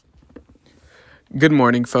Good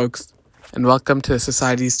morning, folks, and welcome to the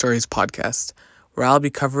Society Stories podcast, where I'll be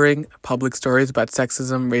covering public stories about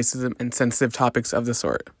sexism, racism, and sensitive topics of the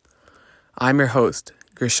sort. I'm your host,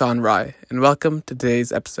 Grishan Rai, and welcome to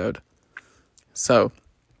today's episode. So,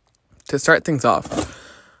 to start things off,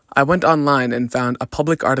 I went online and found a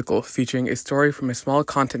public article featuring a story from a small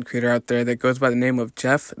content creator out there that goes by the name of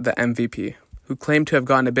Jeff the MVP, who claimed to have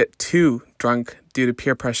gotten a bit too drunk due to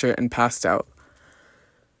peer pressure and passed out.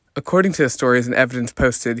 According to the stories and evidence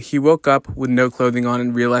posted, he woke up with no clothing on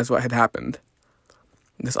and realized what had happened.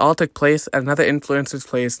 This all took place at another influencer's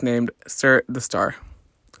place named Sir the Star,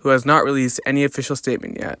 who has not released any official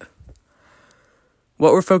statement yet.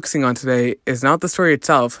 What we're focusing on today is not the story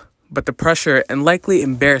itself, but the pressure and likely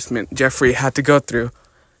embarrassment Jeffrey had to go through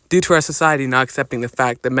due to our society not accepting the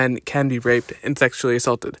fact that men can be raped and sexually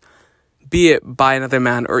assaulted, be it by another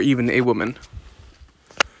man or even a woman.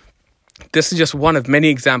 This is just one of many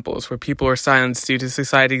examples where people were silenced due to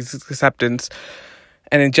society's acceptance,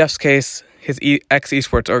 and in Jeff's case, his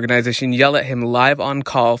ex-esports organization yelled at him live on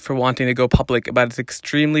call for wanting to go public about his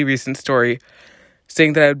extremely recent story,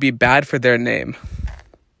 saying that it would be bad for their name.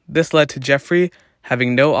 This led to Jeffrey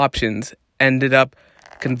having no options, ended up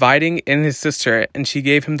confiding in his sister, and she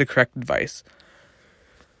gave him the correct advice.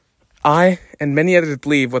 I and many others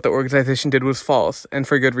believe what the organization did was false, and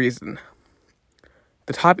for good reason.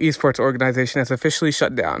 The top esports organization has officially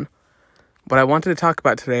shut down. What I wanted to talk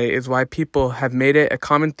about today is why people have made it a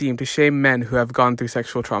common theme to shame men who have gone through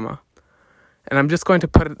sexual trauma. And I'm just going to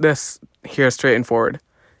put this here straight and forward.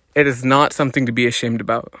 It is not something to be ashamed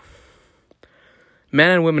about. Men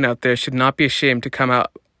and women out there should not be ashamed to come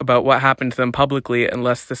out about what happened to them publicly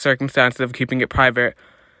unless the circumstances of keeping it private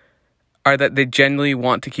are that they genuinely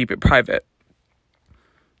want to keep it private.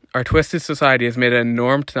 Our twisted society has made it a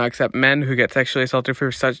norm to not accept men who get sexually assaulted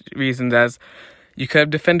for such reasons as you could have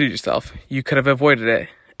defended yourself, you could have avoided it,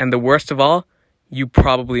 and the worst of all, you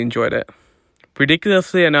probably enjoyed it.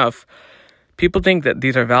 Ridiculously enough, people think that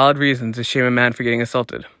these are valid reasons to shame a man for getting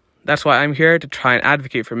assaulted. That's why I'm here to try and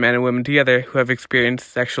advocate for men and women together who have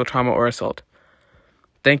experienced sexual trauma or assault.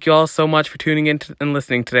 Thank you all so much for tuning in and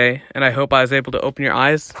listening today, and I hope I was able to open your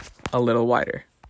eyes a little wider.